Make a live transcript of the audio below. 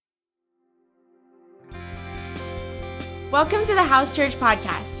Welcome to the House Church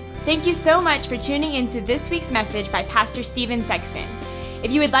Podcast. Thank you so much for tuning into this week's message by Pastor Steven Sexton.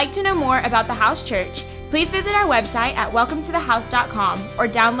 If you would like to know more about the House Church, please visit our website at welcometothehouse.com or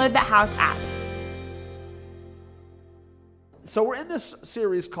download the House app. So we're in this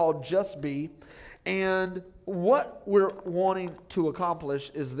series called Just Be, and what we're wanting to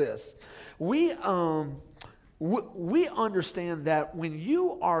accomplish is this. We understand that when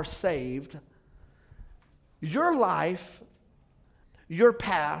you are saved, your life, your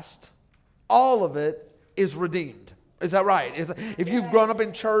past, all of it is redeemed. Is that right? If you've grown up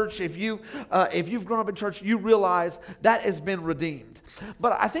in church, if you've grown up in church, you realize that has been redeemed.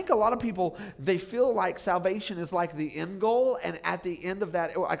 But I think a lot of people, they feel like salvation is like the end goal, and at the end of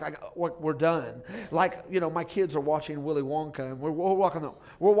that, we're done. Like, you know, my kids are watching Willy Wonka, and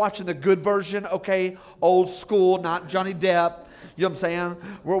we're watching the good version, okay, old school, not Johnny Depp. You know what I'm saying?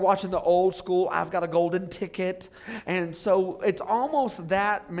 We're watching the old school, I've got a golden ticket. And so it's almost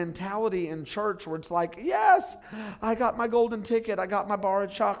that mentality in church where it's like, yes, I got my golden ticket, I got my bar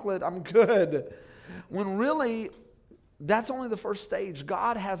of chocolate, I'm good. When really, that's only the first stage.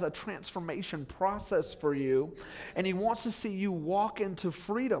 God has a transformation process for you, and He wants to see you walk into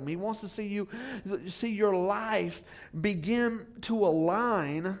freedom. He wants to see your life begin to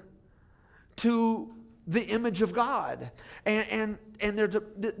align to the image of God. And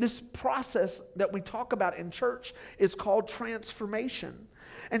this process that we talk about in church is called transformation.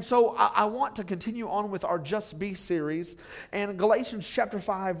 And so I want to continue on with our Just Be series. And Galatians chapter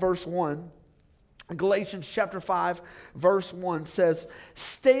 5, verse 1. Galatians chapter 5, verse 1 says,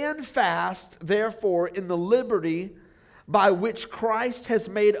 "Stand fast, therefore, in the liberty by which Christ has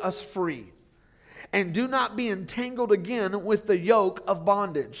made us free, and do not be entangled again with the yoke of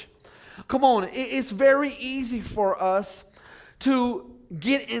bondage." Come on, it's very easy for us to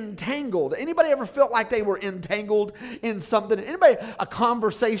get entangled. Anybody ever felt like they were entangled in something? Anybody, a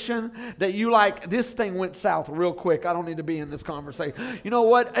conversation that you like, this thing went south real quick, I don't need to be in this conversation. You know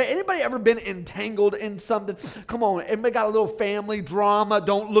what? Anybody ever been entangled in something? Come on, everybody got a little family drama.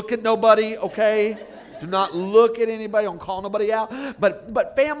 Don't look at nobody, okay? Do not look at anybody. Don't call nobody out.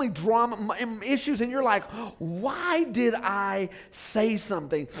 But family drama issues, and you're like, why did I say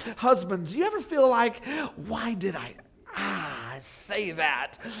something? Husbands, you ever feel like, why did I say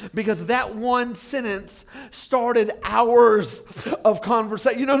that? Because that one sentence started hours of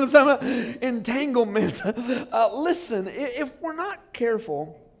conversation. You know what I'm talking about? Entanglement. Listen, if we're not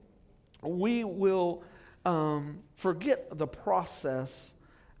careful, we will forget the process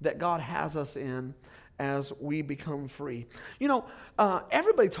that God has us in as we become free. You know,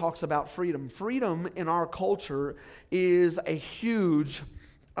 everybody talks about freedom. Freedom in our culture is a huge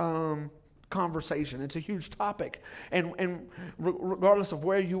conversation. It's a huge topic. And regardless of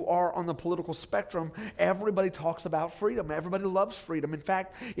where you are on the political spectrum, everybody talks about freedom. Everybody loves freedom. In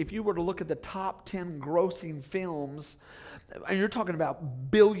fact, if you were to look at the top 10 grossing films, and you're talking about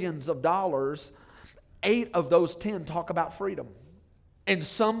billions of dollars, 8 of those 10 talk about freedom. In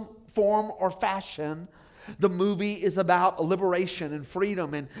some form or fashion, the movie is about liberation and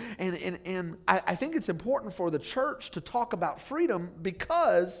freedom. And I think it's important for the church to talk about freedom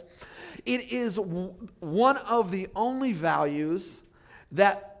because it is one of the only values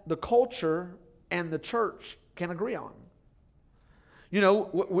that the culture and the church can agree on. You know,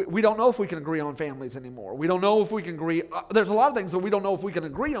 we don't know if we can agree on families anymore. We don't know if we can agree. There's a lot of things that we don't know if we can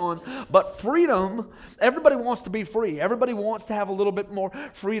agree on. But freedom, everybody wants to be free. Everybody wants to have a little bit more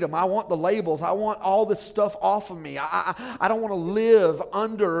freedom. I want the labels. I want all this stuff off of me. I don't want to live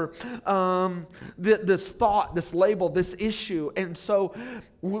under this thought, this label, this issue. And so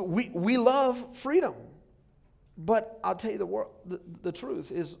we love freedom. But I'll tell you the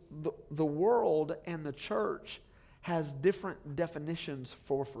truth is the world and the church has different definitions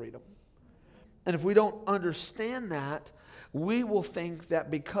for freedom. And if we don't understand that, we will think that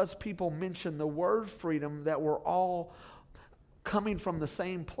because people mention the word freedom that we're all coming from the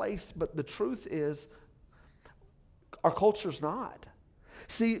same place. But the truth is, our culture's not.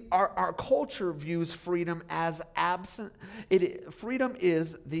 See, our culture views freedom as absent. Freedom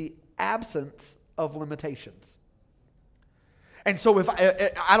is the absence of limitations. And so if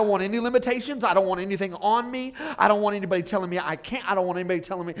I don't want any limitations, I don't want anything on me, I don't want anybody telling me I can't, I don't want anybody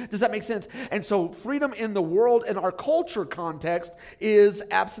telling me, does that make sense? And so freedom in the world, in our culture context, is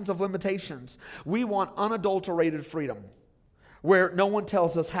absence of limitations. We want unadulterated freedom, where no one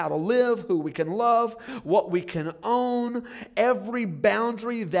tells us how to live, who we can love, what we can own. Every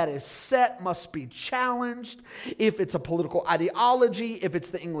boundary that is set must be challenged. If it's a political ideology, if it's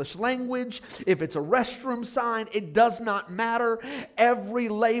the English language, if it's a restroom sign, it does not matter. Every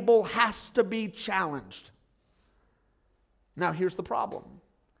label has to be challenged. Now, here's the problem.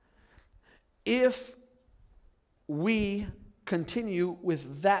 If we continue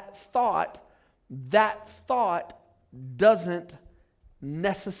with that thought doesn't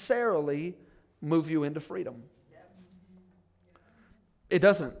necessarily move you into freedom. It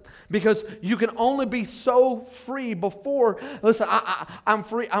doesn't. Because you can only be so free before, listen, I'm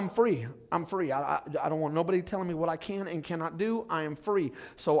free. I don't want nobody telling me what I can and cannot do. I am free.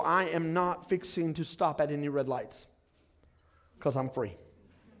 So I am not fixing to stop at any red lights. Because I'm free.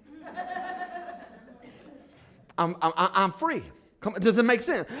 I'm free. Does it make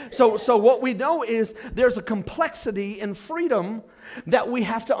sense? So what we know is there's a complexity in freedom that we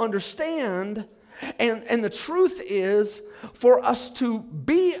have to understand. And the truth is, for us to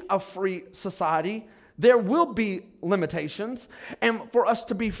be a free society, there will be limitations. And for us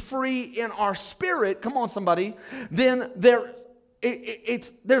to be free in our spirit, come on somebody, then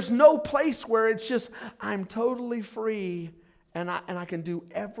there's no place where it's just, I'm totally free and I can do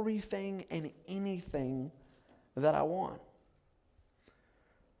everything and anything that I want.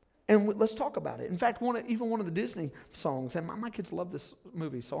 And let's talk about it. In fact, even one of the Disney songs, and my kids love this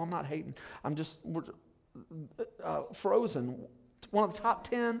movie, so I'm not hating. Frozen, one of the top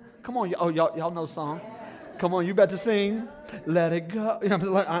 10. Come on, y'all know the song. Come on, you about to sing? Let it go.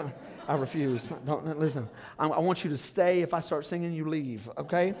 I refuse. Don't listen. I want you to stay. If I start singing, you leave.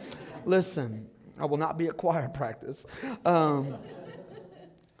 Okay? Listen, I will not be at choir practice.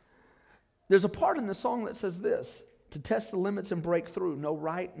 There's a part in the song that says this: to test the limits and break through. No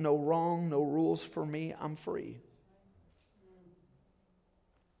right, no wrong, no rules for me. I'm free.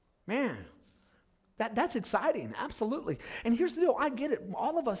 Man, that's exciting. Absolutely. And here's the deal. I get it.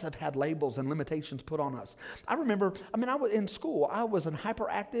 All of us have had labels and limitations put on us. I remember, I was in school. I was an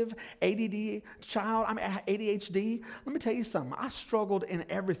hyperactive ADD child. I had ADHD. Let me tell you something. I struggled in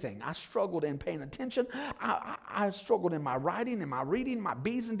everything. I struggled in paying attention. I struggled in my writing and my reading. My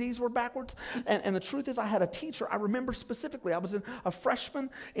B's and D's were backwards. And the truth is, I had a teacher. I remember specifically, I was a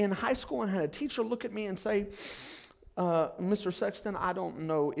freshman in high school and had a teacher look at me and say, Mr. Sexton, I don't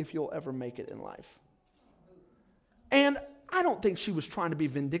know if you'll ever make it in life. And I don't think she was trying to be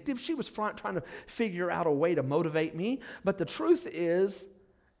vindictive. She was trying to figure out a way to motivate me. But the truth is,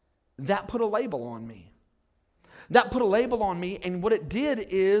 that put a label on me. That put a label on me, and what it did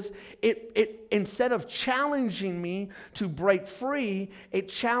is, it instead of challenging me to break free, it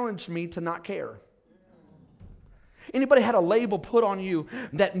challenged me to not care. Anybody had a label put on you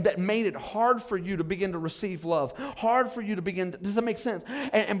that made it hard for you to begin to receive love, hard for you to begin, does that make sense?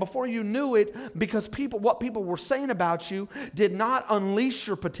 And before you knew it, because what people were saying about you did not unleash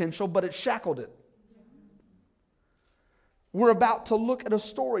your potential, but it shackled it. We're about to look at a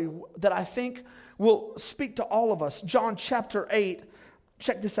story that I think will speak to all of us. John chapter 8,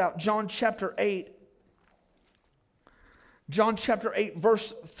 check this out, John chapter 8,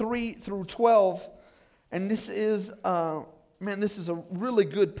 verse 3 through 12. And this is, this is a really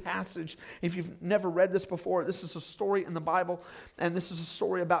good passage. If you've never read this before, this is a story in the Bible, and this is a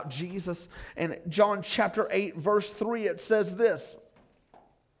story about Jesus. And John chapter 8, verse 3, it says this.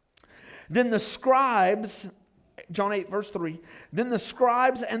 Then the scribes, John 8, verse 3, then the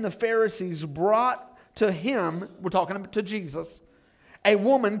scribes and the Pharisees brought to him, we're talking to Jesus, a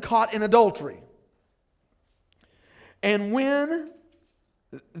woman caught in adultery. And when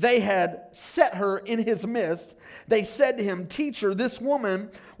they had set her in his midst, they said to him, Teacher, this woman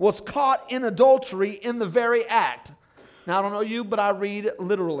was caught in adultery in the very act. Now, I don't know you, but I read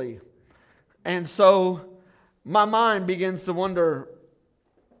literally. And so my mind begins to wonder,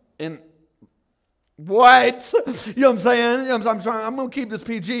 what? You know what I'm saying? I'm going to keep this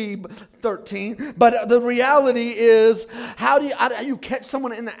PG-13. But the reality is, how do you catch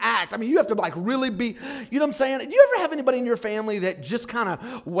someone in the act? I mean, you have to really be, you know what I'm saying? Do you ever have anybody in your family that just kind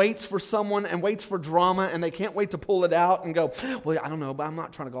of waits for someone and waits for drama and they can't wait to pull it out and go, well, I don't know, but I'm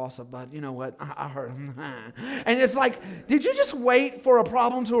not trying to gossip, but you know what? I heard. And it's like, did you just wait for a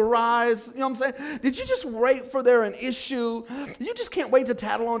problem to arise? You know what I'm saying? Did you just wait for an issue? You just can't wait to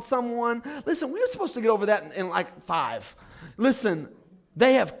tattle on someone? Listen, we're supposed to get over that in like 5. Listen,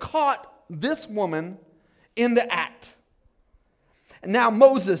 they have caught this woman in the act. And now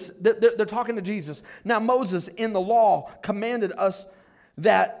Moses, they're talking to Jesus. Now Moses in the law commanded us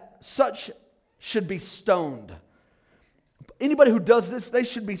that such should be stoned. Anybody who does this, they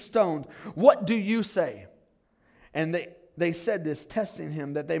should be stoned. What do you say? And they said this, testing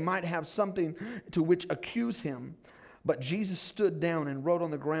him, that they might have something to which accuse him. But Jesus stood down and wrote on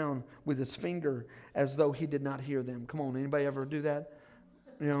the ground with his finger as though he did not hear them. Come on, anybody ever do that?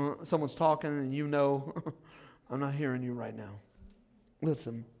 You know, someone's talking and you know, I'm not hearing you right now.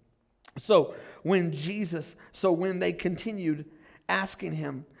 Listen, So when they continued asking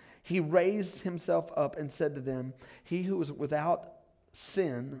him, he raised himself up and said to them, he who is without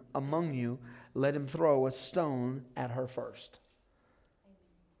sin among you, let him throw a stone at her first.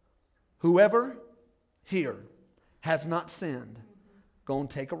 Whoever here has not sinned, go and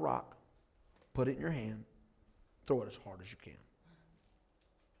take a rock, put it in your hand, throw it as hard as you can.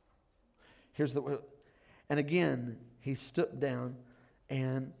 And again, he stooped down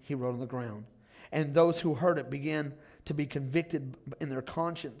and he wrote on the ground. And those who heard it began to be convicted in their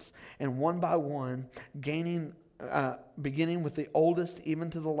conscience, and one by one, beginning with the oldest even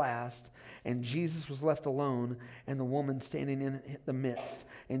to the last. And Jesus was left alone, and the woman standing in the midst.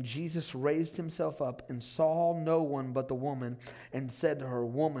 And Jesus raised himself up and saw no one but the woman, and said to her,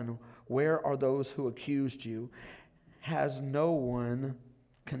 Woman, where are those who accused you? Has no one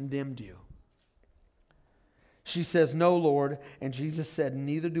condemned you? She says, No, Lord. And Jesus said,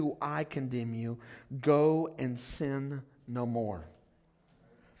 Neither do I condemn you. Go and sin no more.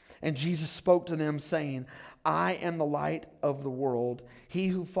 And Jesus spoke to them, saying, I am the light of the world. He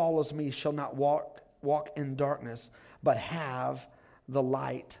who follows me shall not walk in darkness, but have the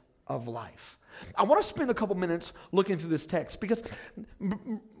light of life. I want to spend a couple minutes looking through this text, because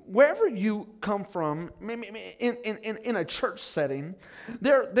wherever you come from, in a church setting,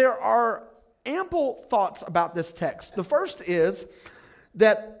 there are ample thoughts about this text. The first is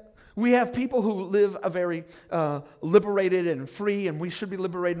that we have people who live a very liberated and free, and we should be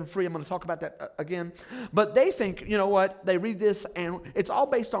liberated and free. I'm going to talk about that again. But they think, you know what, they read this, and it's all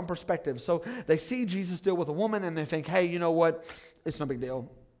based on perspective. So they see Jesus deal with a woman, and they think, hey, you know what, it's no big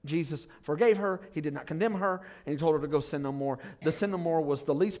deal. Jesus forgave her. He did not condemn her, and he told her to go sin no more. The sin no more was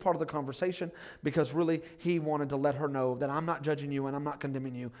the least part of the conversation, because really he wanted to let her know that I'm not judging you and I'm not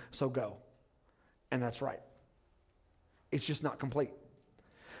condemning you, so go. And that's right. It's just not complete.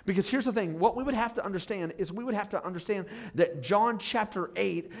 Because here's the thing, what we would have to understand is we would have to understand that John chapter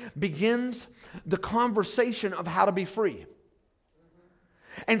 8 begins the conversation of how to be free.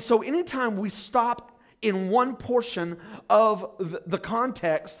 And so anytime we stop in one portion of the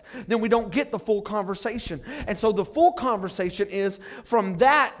context, then we don't get the full conversation. And so the full conversation is, from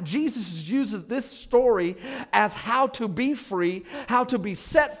that, Jesus uses this story as how to be free, how to be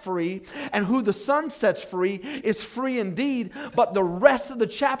set free, and who the Son sets free is free indeed. But the rest of the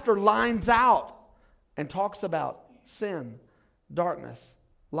chapter lines out and talks about sin, darkness,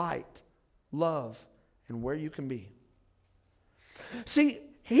 light, love, and where you can be. See,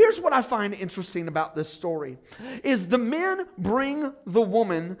 here's what I find interesting about this story, is the men bring the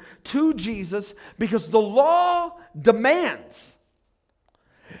woman to Jesus because the law demands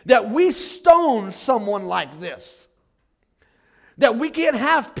that we stone someone like this. That we can't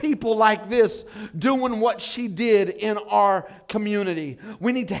have people like this doing what she did in our community.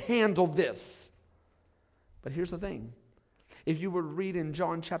 We need to handle this. But here's the thing. If you were to read in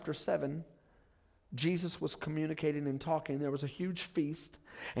John chapter 7, Jesus was communicating and talking. There was a huge feast,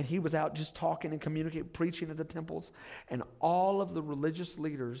 and he was out just talking and communicating, preaching at the temples. And all of the religious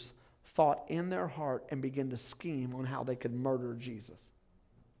leaders thought in their heart and began to scheme on how they could murder Jesus.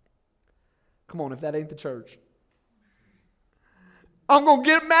 Come on, if that ain't the church. I'm going to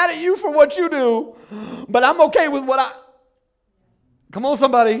get mad at you for what you do, but I'm okay with what I... Come on,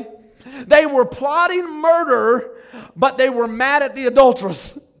 somebody. They were plotting murder, but they were mad at the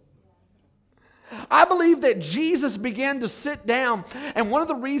adulteress. I believe that Jesus began to sit down, and one of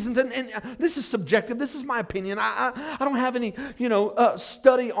the reasons, and this is subjective, this is my opinion, I don't have any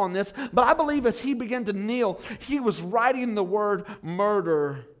study on this, but I believe as he began to kneel, he was writing the word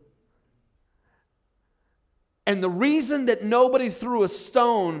murder. And the reason that nobody threw a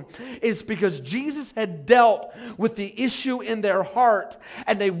stone is because Jesus had dealt with the issue in their heart,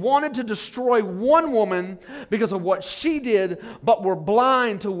 and they wanted to destroy one woman because of what she did, but were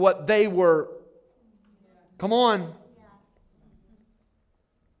blind to what they were. Come on.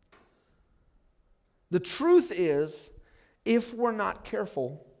 The truth is, if we're not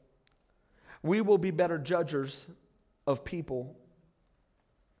careful, we will be better judges of people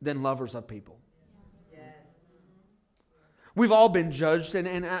than lovers of people. We've all been judged,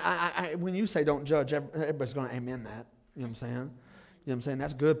 and I, when you say don't judge, everybody's going to amen that. You know what I'm saying? You know what I'm saying?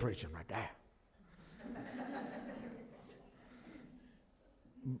 That's good preaching right there.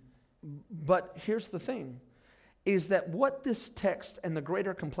 But here's the thing, is that what this text and the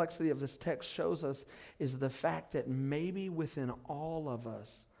greater complexity of this text shows us is the fact that maybe within all of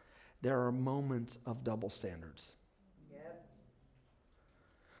us, there are moments of double standards. Yep.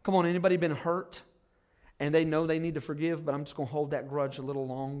 Come on, anybody been hurt? And they know they need to forgive, but I'm just going to hold that grudge a little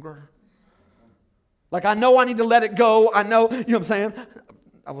longer. Like, I know I need to let it go. I know, you know what I'm saying?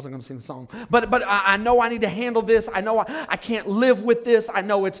 I wasn't going to sing the song. But I know I need to handle this. I know I can't live with this. I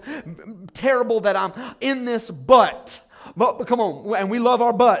know it's terrible that I'm in this, but come on. And we love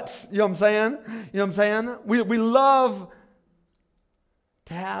our butts. You know what I'm saying? You know what I'm saying? We love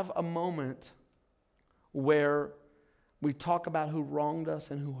to have a moment where we talk about who wronged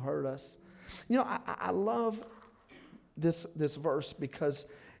us and who hurt us. You know, I love this verse because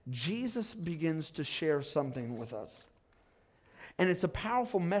Jesus begins to share something with us. And it's a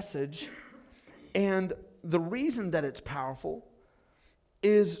powerful message. And the reason that it's powerful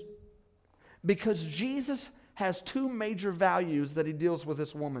is because Jesus has two major values that he deals with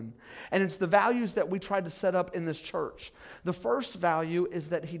this woman. And it's the values that we tried to set up in this church. The first value is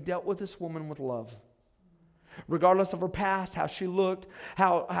that he dealt with this woman with love. Regardless of her past, how she looked,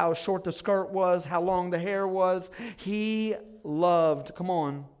 how short the skirt was, how long the hair was, he loved, come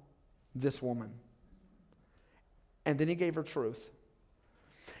on, this woman. And then he gave her truth.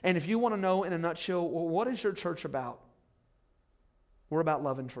 And if you want to know in a nutshell, well, what is your church about? We're about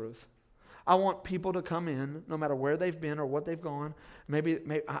love and truth. I want people to come in, no matter where they've been or what they've gone. Maybe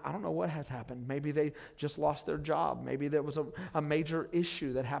I don't know what has happened. Maybe they just lost their job. Maybe there was a major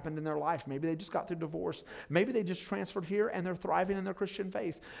issue that happened in their life. Maybe they just got through divorce. Maybe they just transferred here and they're thriving in their Christian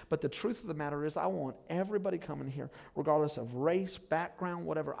faith. But the truth of the matter is I want everybody coming here, regardless of race, background,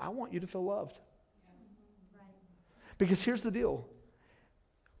 whatever. I want you to feel loved. Because here's the deal.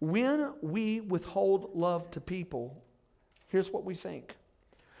 When we withhold love to people, here's what we think.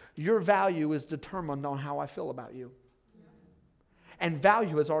 Your value is determined on how I feel about you. And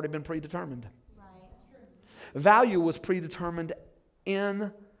value has already been predetermined. Value was predetermined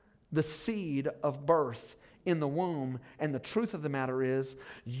in the seed of birth, in the womb. And the truth of the matter is,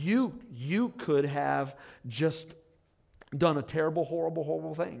 you could have just done a terrible, horrible,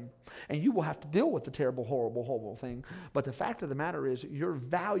 horrible thing. And you will have to deal with the terrible, horrible, horrible thing. But the fact of the matter is, your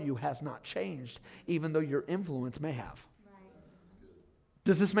value has not changed, even though your influence may have.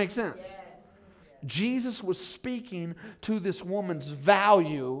 Does this make sense? Yes. Jesus was speaking to this woman's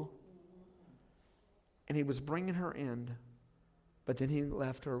value, and he was bringing her in, but then he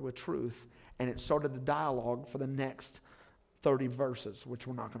left her with truth, and it started a dialogue for the next 30 verses, which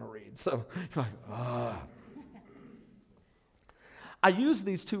we're not going to read. So you're like, ah. I use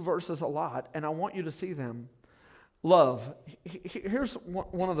these two verses a lot, and I want you to see them. Love. Here's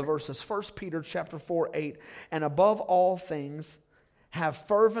one of the verses, 1 Peter chapter 4:8, and above all things, have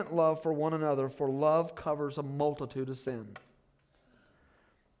fervent love for one another, for love covers a multitude of sin.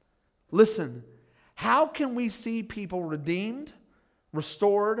 Listen, how can we see people redeemed,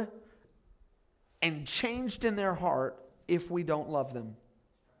 restored, and changed in their heart if we don't love them?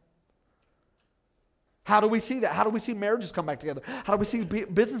 How do we see that? How do we see marriages come back together? How do we see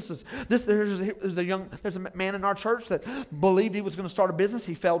businesses? There's a man in our church that believed he was going to start a business.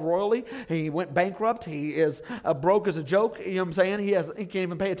 He failed royally. He went bankrupt. He is broke as a joke. You know what I'm saying? He can't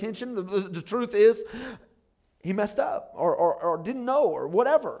even pay attention. The truth is, he messed up or didn't know or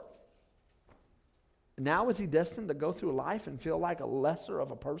whatever. Now is he destined to go through life and feel like a lesser of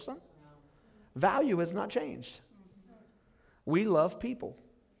a person? Value has not changed. We love people.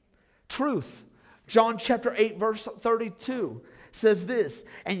 Truth. John chapter 8 verse 32 says this,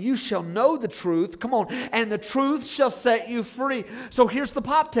 and you shall know the truth, come on, and the truth shall set you free. So here's the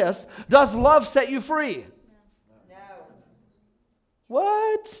pop test. Does love set you free? No.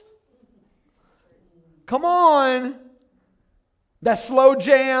 What? Come on. That slow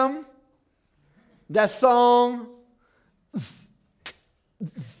jam, that song.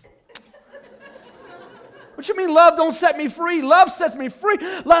 What you mean love don't set me free? Love sets me free.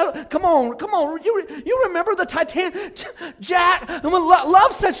 Love, come on. You remember the Titanic? Jack,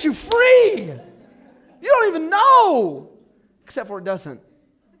 love sets you free. You don't even know. Except for it doesn't.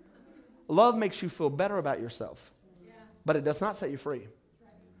 Love makes you feel better about yourself. But it does not set you free.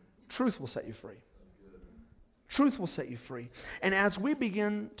 Truth will set you free. Truth will set you free. And as we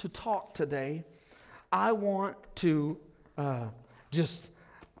begin to talk today, I want to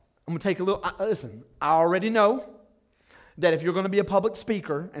I'm going to take a little, listen, I already know that if you're going to be a public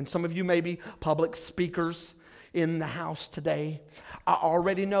speaker, and some of you may be public speakers in the house today, I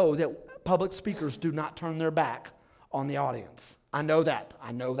already know that public speakers do not turn their back on the audience. I know that,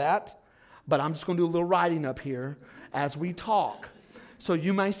 but I'm just going to do a little writing up here as we talk. So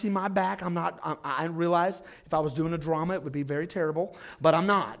you may see my back. I realize if I was doing a drama, it would be very terrible, but I'm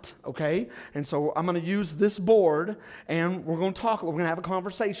not, okay? And so I'm going to use this board, and we're going to talk. We're going to have a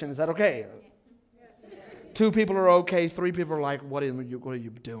conversation. Is that okay? Yes. 2 people are okay. 3 people are like, what are you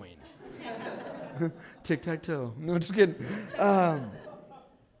doing? Tic-tac-toe. No, just kidding.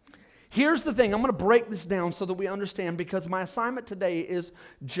 Here's the thing. I'm going to break this down so that we understand, because my assignment today is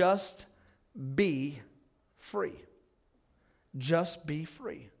just be free. Just be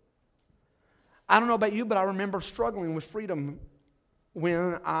free. I don't know about you, but I remember struggling with freedom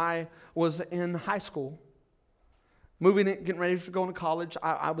when I was in high school. Getting ready to go into college,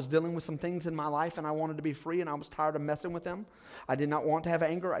 I was dealing with some things in my life, and I wanted to be free, and I was tired of messing with them. I did not want to have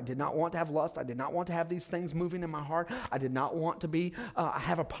anger. I did not want to have lust. I did not want to have these things moving in my heart. I did not want to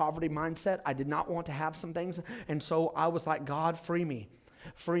have a poverty mindset. I did not want to have some things. And so I was like, God, free me,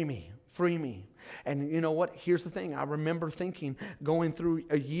 free me, free me. And you know what? Here's the thing. I remember thinking, going through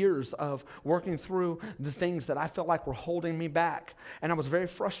years of working through the things that I felt like were holding me back. And I was very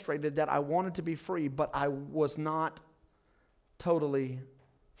frustrated that I wanted to be free, but I was not totally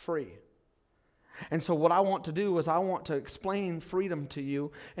free. And so what I want to do is I want to explain freedom to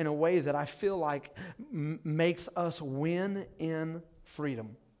you in a way that I feel like makes us win in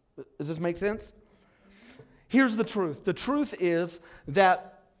freedom. Does this make sense? Here's the truth. The truth is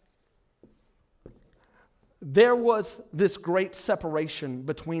that there was this great separation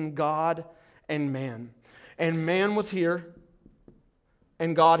between God and man. And man was here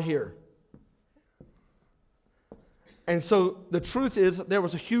and God here. And so the truth is there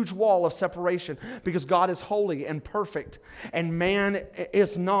was a huge wall of separation because God is holy and perfect and man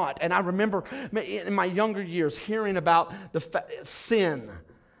is not. And I remember in my younger years hearing about sin.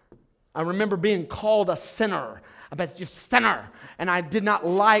 I remember being called a sinner. I bet you're a sinner. And I did not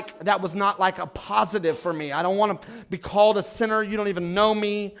like, that was not like a positive for me. I don't want to be called a sinner. You don't even know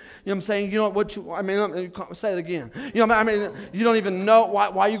me. You know what I'm saying? You know what you, I mean, say it again. You know, I mean, you don't even know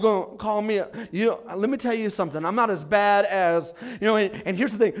why you going to call me. Let me tell you something. I'm not as bad as, and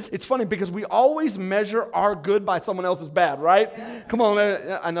here's the thing. It's funny because we always measure our good by someone else's bad, right? Yes. Come on.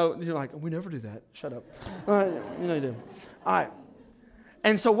 I know you're like, we never do that. Shut up. You know you do. All right.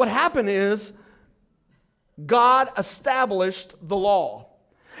 And so what happened is, God established the law.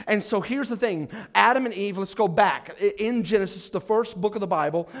 And so here's the thing. Adam and Eve, let's go back. In Genesis, the first book of the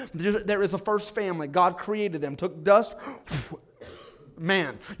Bible, there is a first family. God created them, took dust,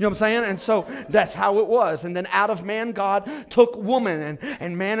 man. You know what I'm saying? And so that's how it was. And then out of man, God took woman,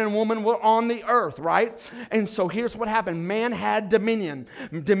 and man and woman were on the earth, right? And so here's what happened. Man had dominion.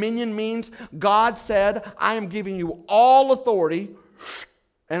 Dominion means God said, I am giving you all authority,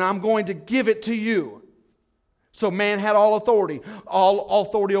 and I'm going to give it to you. So man had all authority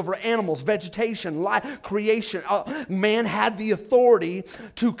over animals, vegetation, life, creation. Man had the authority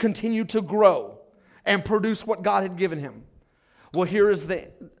to continue to grow and produce what God had given him. Well, here is the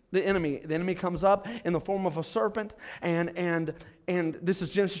enemy. The enemy comes up in the form of a serpent, and this is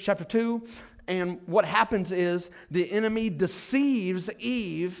Genesis chapter 2. And what happens is the enemy deceives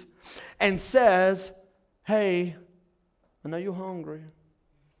Eve and says, hey, I know you're hungry.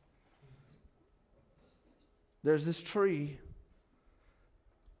 There's this tree.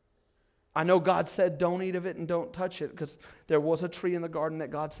 I know God said don't eat of it and don't touch it, because there was a tree in the garden that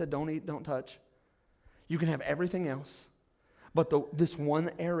God said don't eat, don't touch. You can have everything else, but this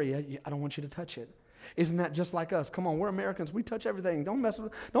one area, I don't want you to touch it. Isn't that just like us? Come on, we're Americans. We touch everything. Don't mess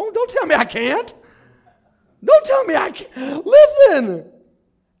with it. Don't tell me I can't. Don't tell me I can't. Listen.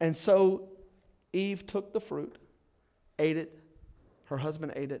 And so Eve took the fruit, ate it. Her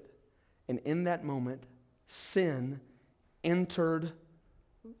husband ate it. And in that moment, sin entered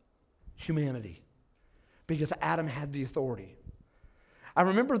humanity because Adam had the authority. I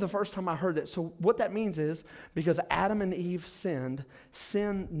remember the first time I heard that. So what that means is, because Adam and Eve sinned,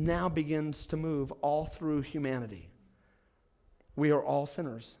 sin now begins to move all through humanity. We are all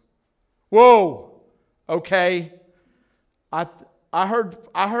sinners. Whoa! Okay. I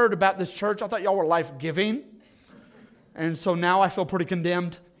heard about this church. I thought y'all were life-giving. And so now I feel pretty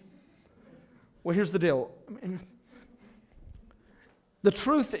condemned. Well, here's the deal. The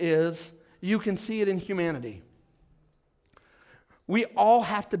truth is, you can see it in humanity. We all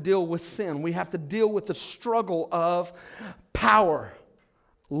have to deal with sin. We have to deal with the struggle of power,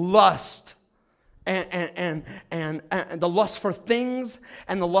 lust, and the lust for things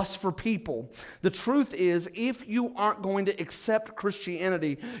and the lust for people. The truth is, if you aren't going to accept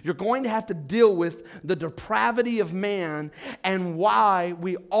Christianity, you're going to have to deal with the depravity of man and why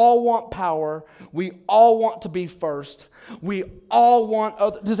we all want power, we all want to be first, we all want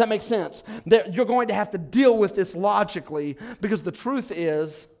other. Does that make sense? You're going to have to deal with this logically, because the truth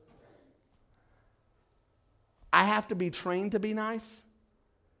is, I have to be trained to be nice,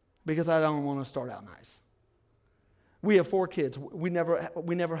 because I don't want to start out nice. We have 4 kids. We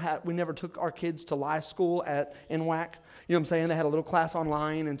never took our kids to live school at NWAC. You know what I'm saying? They had a little class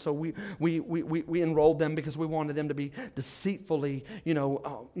online, and so we enrolled them because we wanted them to be deceitfully,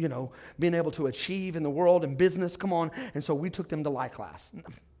 being able to achieve in the world and business. Come on. And so we took them to life class.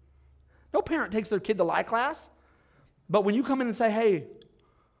 No parent takes their kid to life class. But when you come in and say, hey,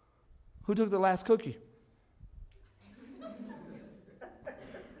 who took the last cookie?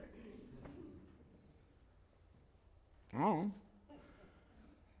 Oh.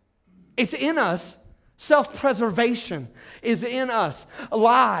 It's in us. Self-preservation is in us.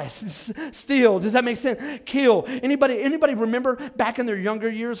 Lies, steal. Does that make sense? Kill. Anybody remember back in their younger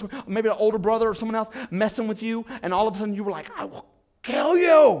years, maybe an older brother or someone else messing with you, and all of a sudden you were like, I will kill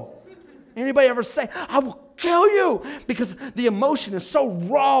you. Anybody ever say, I will kill you? Because the emotion is so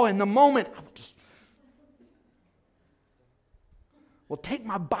raw in the moment. I will just, well, take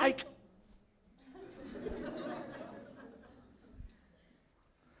my bike.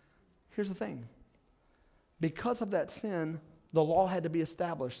 Here's the thing. Because of that sin, the law had to be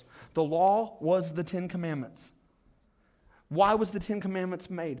established. The law was the 10 Commandments. Why was the 10 Commandments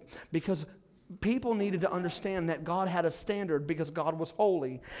made? Because people needed to understand that God had a standard because God was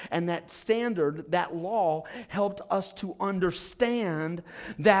holy. And that standard, that law, helped us to understand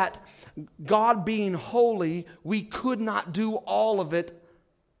that God being holy, we could not do all of it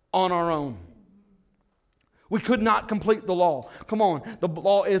on our own. We could not complete the law. Come on, the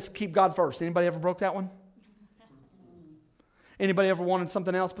law is keep God first. Anybody ever broke that one? Anybody ever wanted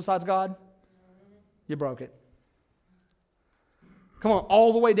something else besides God? You broke it. Come on,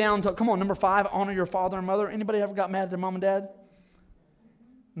 all the way down to, number 5, honor your father and mother. Anybody ever got mad at their mom and dad?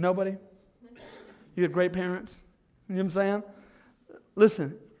 Nobody? You had great parents? You know what I'm saying?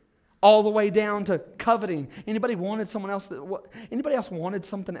 Listen, all the way down to coveting. Anybody wanted someone else anybody else wanted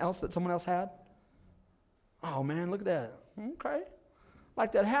something else that someone else had? Oh man, look at that. Okay.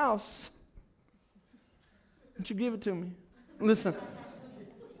 Like that house. Why don't you give it to me? Listen.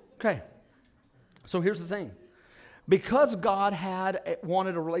 Okay. So here's the thing. Because God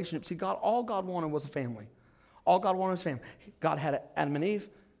wanted a relationship. See, all God wanted was a family. All God wanted was family. God had Adam and Eve.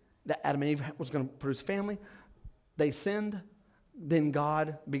 That Adam and Eve was going to produce family. They sinned. Then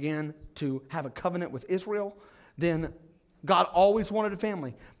God began to have a covenant with Israel. Then God always wanted a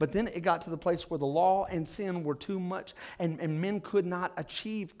family. But then it got to the place where the law and sin were too much and men could not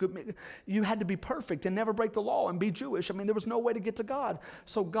achieve good. You had to be perfect and never break the law and be Jewish. I mean, there was no way to get to God.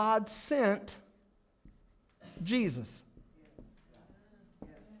 So God sent Jesus.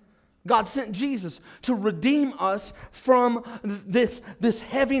 God sent Jesus to redeem us from this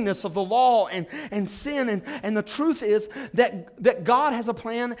heaviness of the law and sin. And the truth is that God has a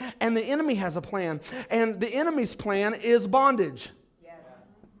plan and the enemy has a plan. And the enemy's plan is bondage. Yes.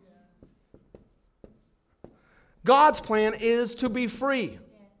 God's plan is to be free.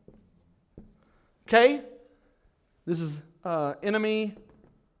 Okay? This is enemy.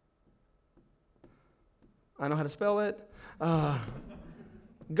 I know how to spell it.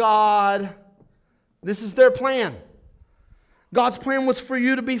 God, this is their plan. God's plan was for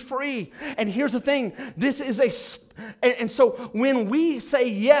you to be free. And here's the thing. This is and so when we say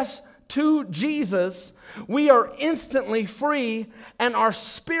yes to Jesus, we are instantly free and our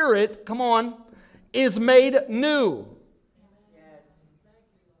spirit, is made new.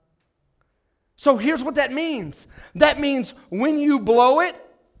 So here's what that means. That means when you blow it,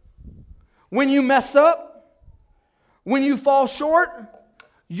 when you mess up, when you fall short,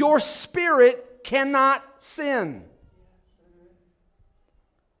 your spirit cannot sin.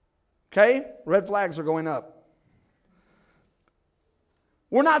 Okay? Red flags are going up.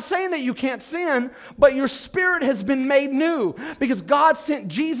 We're not saying that you can't sin, but your spirit has been made new because God sent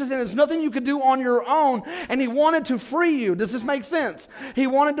Jesus and there's nothing you could do on your own and He wanted to free you. Does this make sense? He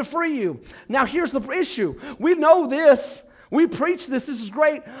wanted to free you. Now here's the issue. We know this. We preach this. This is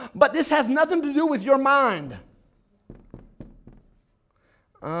great. But this has nothing to do with your mind.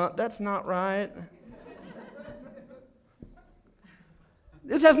 That's not right.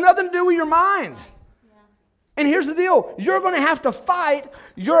 This has nothing to do with your mind. And here's the deal. You're going to have to fight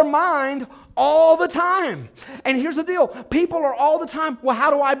your mind all the time. And here's the deal. People are all the time, well, how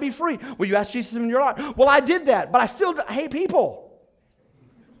do I be free? Well, you ask Jesus in your life. Well, I did that, but I still hate people.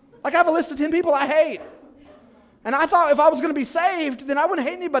 Like I have a list of 10 people I hate. And I thought if I was going to be saved, then I wouldn't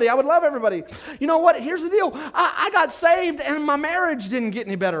hate anybody. I would love everybody. You know what? Here's the deal. I got saved and my marriage didn't get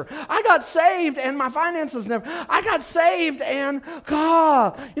any better. I got saved and my finances never. I got saved and,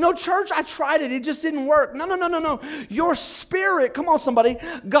 God, church, I tried it. It just didn't work. No. Your spirit, come on somebody,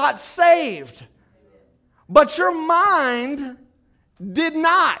 got saved. But your mind did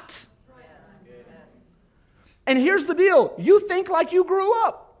not. And here's the deal. You think like you grew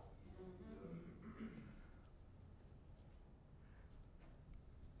up.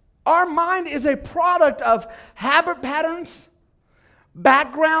 Our mind is a product of habit patterns,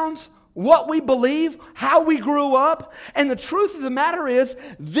 backgrounds, what we believe, how we grew up. And the truth of the matter is,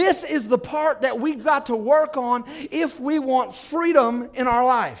 this is the part that we've got to work on if we want freedom in our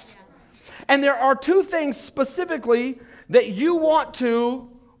life. And there are two things specifically that you want to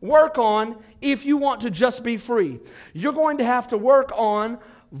work on if you want to just be free. You're going to have to work on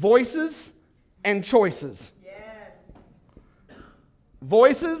voices and choices. Yes.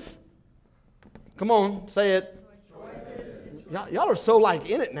 Voices. Come on, say it. Y'all are so like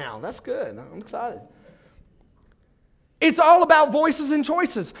in it now. That's good. I'm excited. It's all about voices and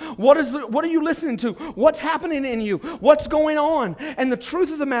choices. What are you listening to? What's happening in you? What's going on? And the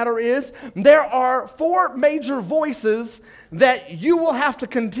truth of the matter is, there are 4 major voices that you will have to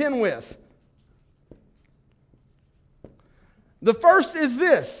contend with. The first is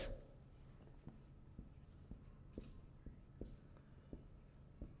this.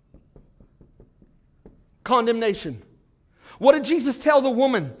 Condemnation. What did Jesus tell the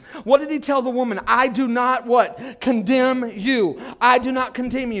woman? What did he tell the woman? I do not what? Condemn you. I do not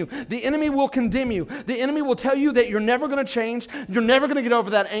condemn you. The enemy will condemn you. The enemy will tell you that you're never going to change. You're never going to get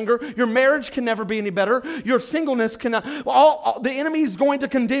over that anger. Your marriage can never be any better. Your singleness cannot. The enemy is going to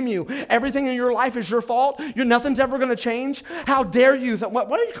condemn you. Everything in your life is your fault. Nothing's ever going to change. How dare you? Why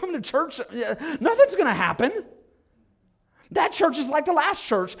are you coming to church? Nothing's going to happen. That church is like the last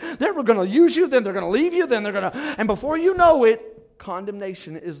church. They're going to use you, then they're going to leave you, then they're going to... And before you know it,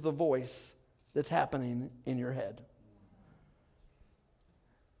 condemnation is the voice that's happening in your head.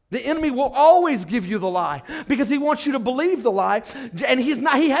 The enemy will always give you the lie because he wants you to believe the lie, and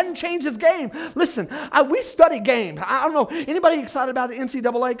he hadn't changed his game. Listen, we study games. I don't know. Anybody excited about the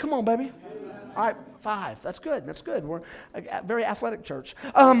NCAA? Come on, baby. All right, 5. That's good. That's good. We're a very athletic church.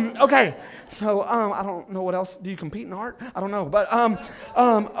 Okay. So I don't know what else. Do you compete in art? I don't know. But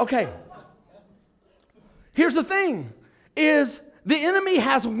okay. Here's the thing: is the enemy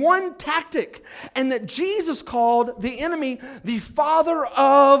has one tactic, and that Jesus called the enemy the father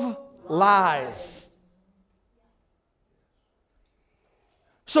of lies.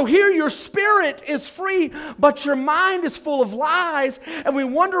 So here your spirit is free, but your mind is full of lies, and we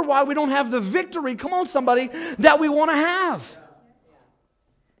wonder why we don't have the victory, come on somebody, that we want to have.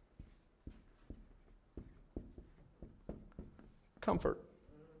 Comfort.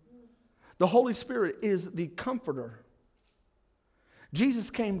 The Holy Spirit is the comforter. Jesus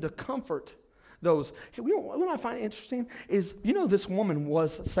came to comfort those. What I find interesting is, this woman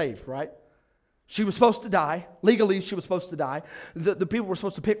was saved, right? She was supposed to die. Legally, she was supposed to die. The people were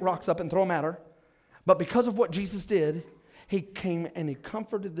supposed to pick rocks up and throw them at her. But because of what Jesus did, he came and he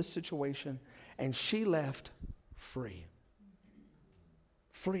comforted this situation, and she left free.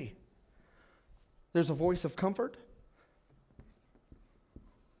 Free. There's a voice of comfort.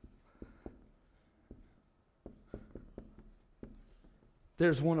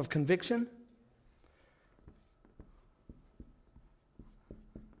 There's one of conviction.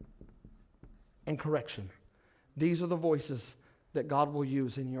 And correction. These are the voices that God will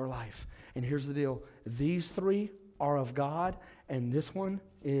use in your life. And here's the deal. These 3 are of God, and this one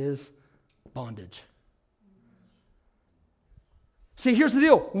is bondage. See, here's the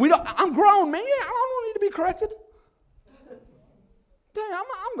deal. I'm grown, man. I don't need to be corrected.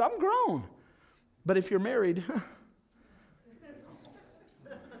 I'm grown. But if you're married,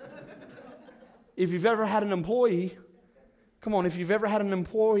 if you've ever had an employee, if you've ever had an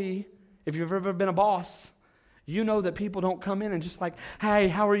employee, if you've ever been a boss, you know that people don't come in and just like, hey,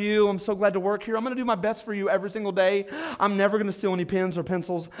 how are you? I'm so glad to work here. I'm going to do my best for you every single day. I'm never going to steal any pens or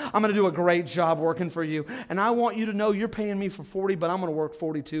pencils. I'm going to do a great job working for you. And I want you to know you're paying me for 40, but I'm going to work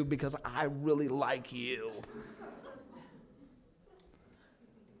 42 because I really like you.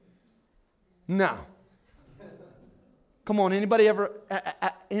 No. Come on, anybody you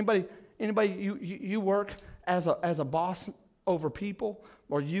work as a boss over people,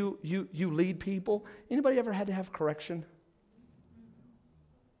 or you lead people? Anybody ever had to have correction?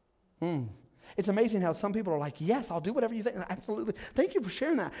 It's amazing how some people are like, yes, I'll do whatever you think. Absolutely. Thank you for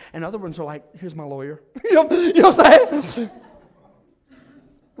sharing that. And other ones are like, here's my lawyer. you know what I'm saying?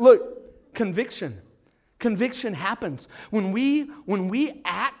 Look, conviction. Conviction happens. When we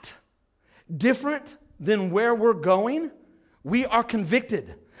act different than where we're going, we are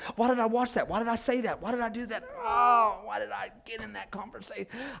convicted. Why did I watch that? Why did I say that? Why did I do that? Oh, why did I get in that conversation?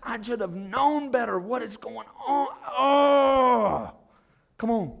 I should have known better. What is going on? Oh, come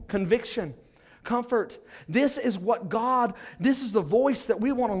on. Conviction. Comfort. This is this is the voice that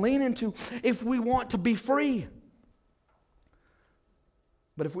we want to lean into if we want to be free.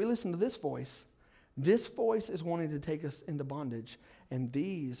 But if we listen to this voice is wanting to take us into bondage, and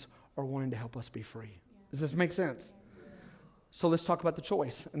these are wanting to help us be free. Does this make sense? So let's talk about the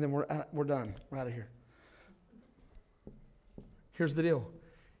choice, and then we're done. We're out of here. Here's the deal.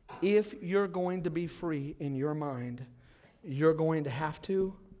 If you're going to be free in your mind, you're going to have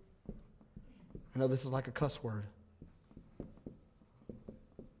to, I know this is like a cuss word,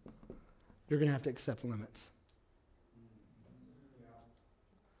 you're going to have to accept limits.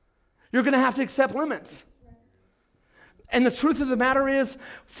 You're going to have to accept limits. And the truth of the matter is,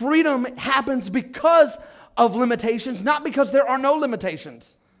 freedom happens because of limitations, not because there are no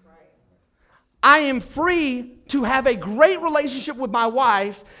limitations. I am free to have a great relationship with my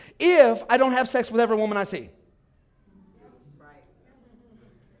wife if I don't have sex with every woman I see.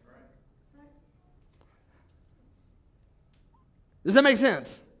 Does that make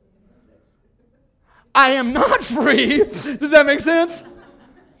sense? I am not free. Does that make sense?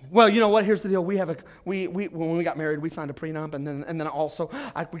 Well, you know what? Here's the deal. We when we got married, we signed a prenup, and then also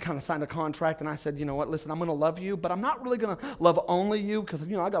we kind of signed a contract. And I said, you know what? Listen, I'm going to love you, but I'm not really going to love only you because I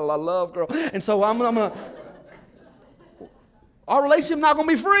got a lot of love, girl. And so I'm going to. Our relationship not going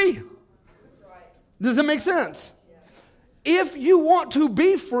to be free. Does that make sense? If you want to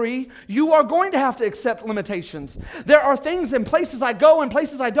be free, you are going to have to accept limitations. There are things and places I go and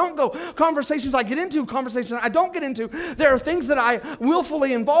places I don't go, conversations I get into, conversations I don't get into. There are things that I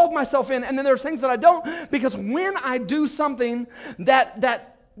willfully involve myself in, and then there's things that I don't, because when I do something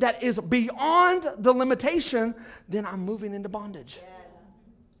that is beyond the limitation, then I'm moving into bondage. Yes.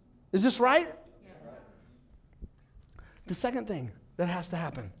 Is this right? Yes. The second thing that has to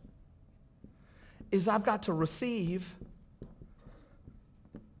happen is I've got to receive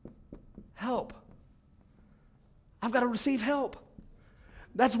help. I've got to receive help.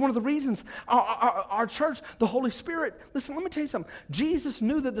 That's one of the reasons our church, the Holy Spirit, listen, let me tell you something. Jesus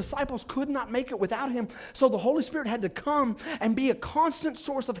knew the disciples could not make it without him, so the Holy Spirit had to come and be a constant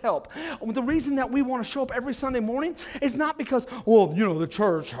source of help. The reason that we want to show up every Sunday morning is not because, the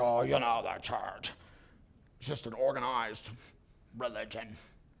church, the church, it's just an organized religion.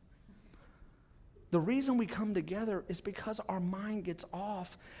 The reason we come together is because our mind gets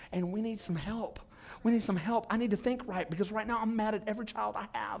off and we need some help. We need some help. I need to think right because right now I'm mad at every child I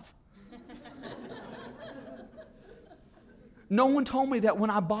have. No one told me that when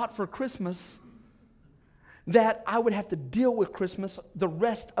I bought for Christmas that I would have to deal with Christmas the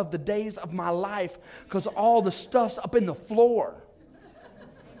rest of the days of my life because all the stuff's up in the floor.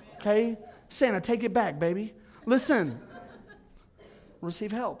 Okay? Santa, take it back, baby. Listen.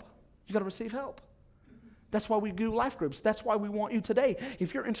 Receive help. You got to receive help. That's why we do life groups. That's why we want you today.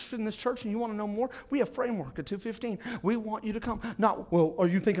 If you're interested in this church and you want to know more, we have Framework at 2:15. We want you to come. Not, are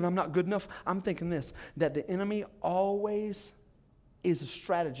you thinking I'm not good enough? I'm thinking this, that the enemy always is a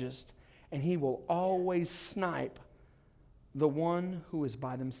strategist, and he will always snipe the one who is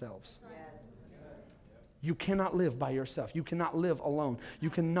by themselves. Yes. You cannot live by yourself. You cannot live alone. You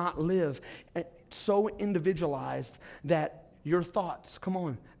cannot live so individualized that your thoughts, come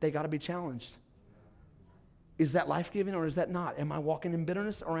on, they got to be challenged. Is that life-giving or is that not? Am I walking in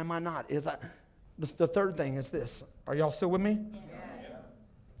bitterness or am I not? Is that the third thing is this. Are y'all still with me? Yes.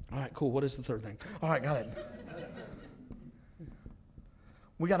 All right, cool. What is the third thing? All right, got it.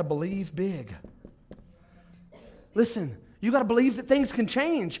 We got to believe big. Listen, you got to believe that things can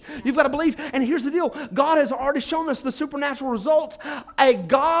change. You've got to believe. And here's the deal. God has already shown us the supernatural results. A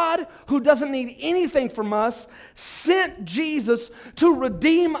God who doesn't need anything from us sent Jesus to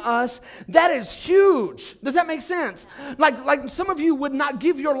redeem us. That is huge. Does that make sense? Like some of you would not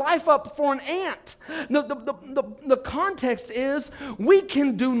give your life up for an ant. The context is we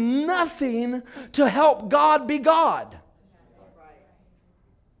can do nothing to help God be God.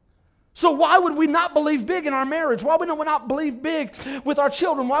 So why would we not believe big in our marriage? Why would we not believe big with our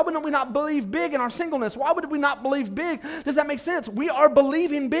children? Why would we not believe big in our singleness? Why would we not believe big? Does that make sense? We are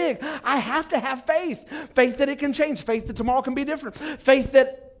believing big. I have to have faith. Faith that it can change. Faith that tomorrow can be different. Faith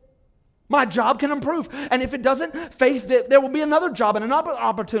that my job can improve. And if it doesn't, faith that there will be another job and another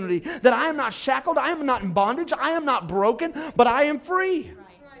opportunity. That I am not shackled. I am not in bondage. I am not broken. But I am free. Right.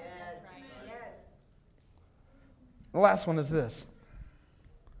 Yes. The last one is this.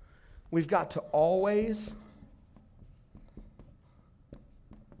 We've got to always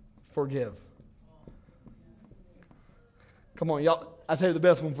forgive. Come on, y'all. I saved the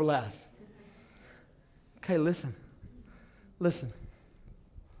best one for last. Okay, listen. Listen.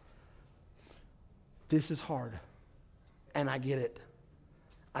 This is hard, and I get it.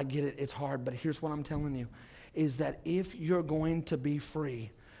 I get it. It's hard. But here's what I'm telling you, is that if you're going to be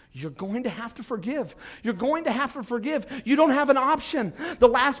free, you're going to have to forgive. You're going to have to forgive. You don't have an option. The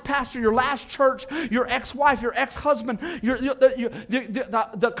last pastor, your last church, your ex-wife, your ex-husband,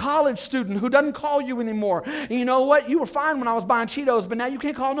 the college student who doesn't call you anymore. And you know what? You were fine when I was buying Cheetos, but now you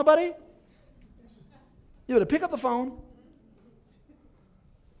can't call nobody? You better pick up the phone.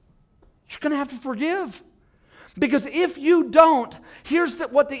 You're going to have to forgive. Because if you don't, here's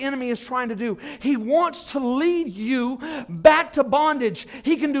what the enemy is trying to do. He wants to lead you back to bondage.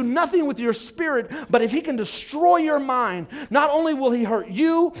 He can do nothing with your spirit, but if he can destroy your mind, not only will he hurt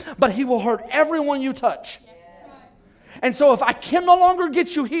you, but he will hurt everyone you touch. And so if I can no longer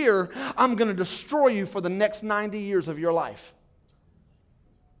get you here, I'm going to destroy you for the next 90 years of your life.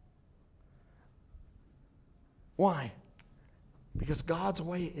 Why? Because God's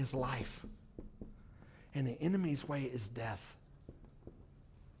way is life. And the enemy's way is death.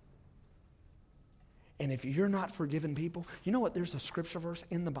 And if you're not forgiving people, you know what? There's a scripture verse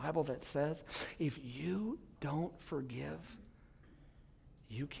in the Bible that says, if you don't forgive,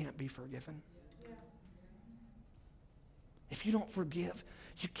 you can't be forgiven. If you don't forgive,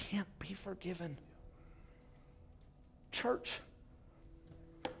 you can't be forgiven. Church,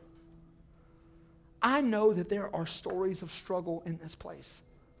 I know that there are stories of struggle in this place.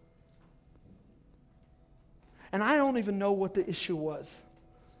 And I don't even know what the issue was.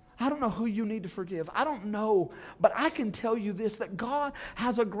 I don't know who you need to forgive. I don't know. But I can tell you this, that God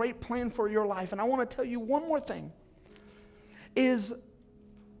has a great plan for your life. And I want to tell you one more thing. Is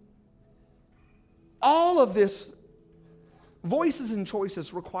all of this, voices and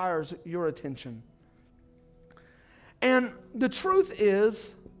choices, requires your attention. And the truth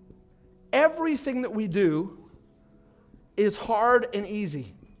is, everything that we do is hard and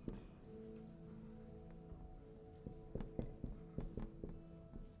easy.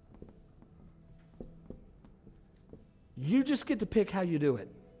 You just get to pick how you do it.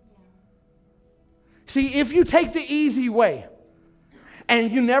 See, if you take the easy way,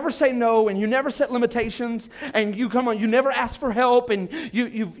 and you never say no, and you never set limitations, and you never ask for help, and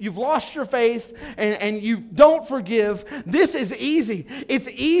you've lost your faith, and you don't forgive, this is easy. It's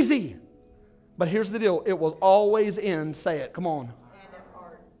easy. But here's the deal. It will always end, say it, come on.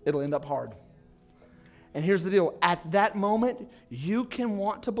 It'll end up hard. And here's the deal. At that moment, you can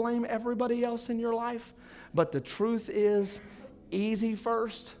want to blame everybody else in your life, but the truth is, easy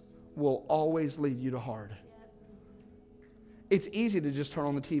first will always lead you to hard. It's easy to just turn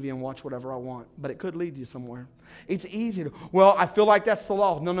on the TV and watch whatever I want, but it could lead you somewhere. It's easy to, well, I feel like that's the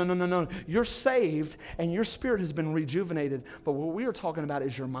law. No. You're saved and your spirit has been rejuvenated, but what we are talking about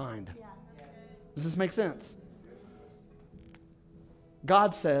is your mind. Yeah. Does this make sense?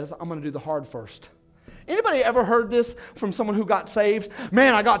 God says, I'm going to do the hard first. Anybody ever heard this from someone who got saved?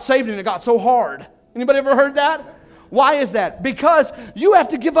 Man, I got saved and it got so hard. Anybody ever heard that? Why is that? Because you have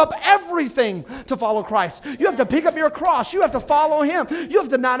to give up everything to follow Christ. You have to pick up your cross. You have to follow Him. You have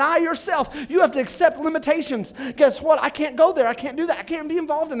to deny yourself. You have to accept limitations. Guess what? I can't go there. I can't do that. I can't be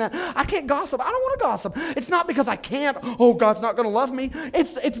involved in that. I can't gossip. I don't want to gossip. It's not because I can't. Oh, God's not going to love me.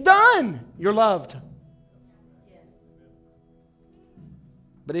 It's done. You're loved. Yes.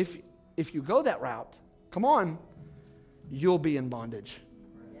 But if you go that route, come on, you'll be in bondage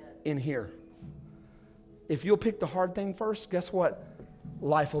in here. If you'll pick the hard thing first, guess what?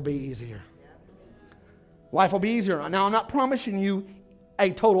 Life will be easier. Life will be easier. Now, I'm not promising you a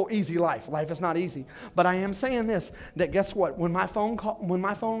total easy life. Life is not easy. But I am saying this, that guess what? When my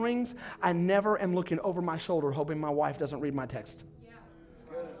phone rings, I never am looking over my shoulder hoping my wife doesn't read my text. Yeah. That's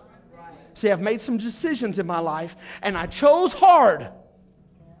good. Right. See, I've made some decisions in my life, and I chose hard,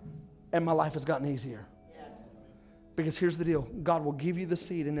 and my life has gotten easier. Yes. Because here's the deal. God will give you the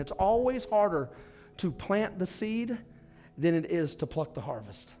seed, and it's always harder to plant the seed than it is to pluck the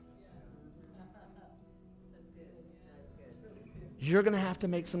harvest. You're going to have to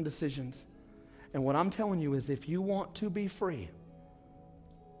make some decisions. And what I'm telling you is if you want to be free,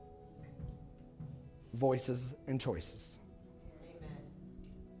 voices and choices. Amen.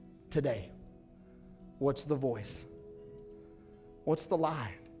 Today, what's the voice? What's the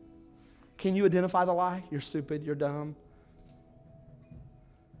lie? Can you identify the lie? You're stupid, you're dumb.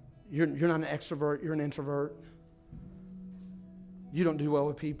 You're not an extrovert, you're an introvert. You don't do well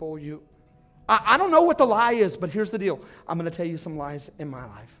with people. I don't know what the lie is, but here's the deal. I'm going to tell you some lies in my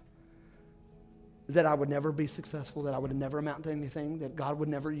life. That I would never be successful, that I would never amount to anything, that God would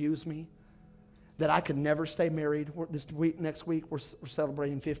never use me, that I could never stay married. Next week, we're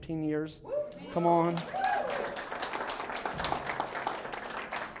celebrating 15 years. Come on.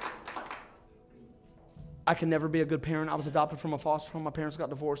 I can never be a good parent. I was adopted from a foster home. My parents got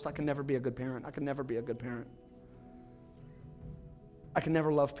divorced. I can never be a good parent. I can never be a good parent. I can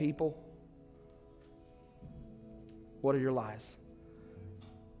never love people. What are your lies?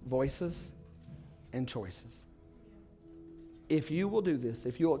 Voices and choices. If you will do this,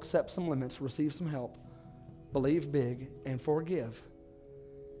 if you'll accept some limits, receive some help, believe big, and forgive,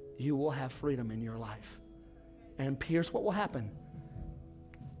 you will have freedom in your life. And here's what will happen.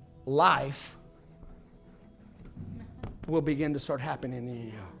 Life will begin to start happening in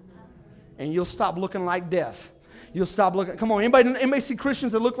you. And you'll stop looking like death. You'll stop looking. Come on, anybody see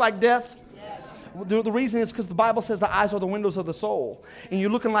Christians that look like death? Yes. The reason is because the Bible says the eyes are the windows of the soul. And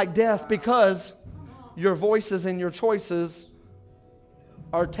you're looking like death because your voices and your choices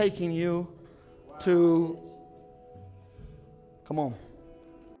are taking you to, come on.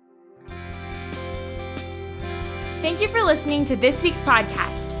 Thank you for listening to this week's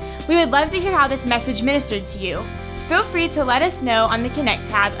podcast. We would love to hear how this message ministered to you. Feel free to let us know on the Connect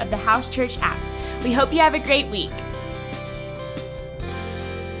tab of the House Church app. We hope you have a great week.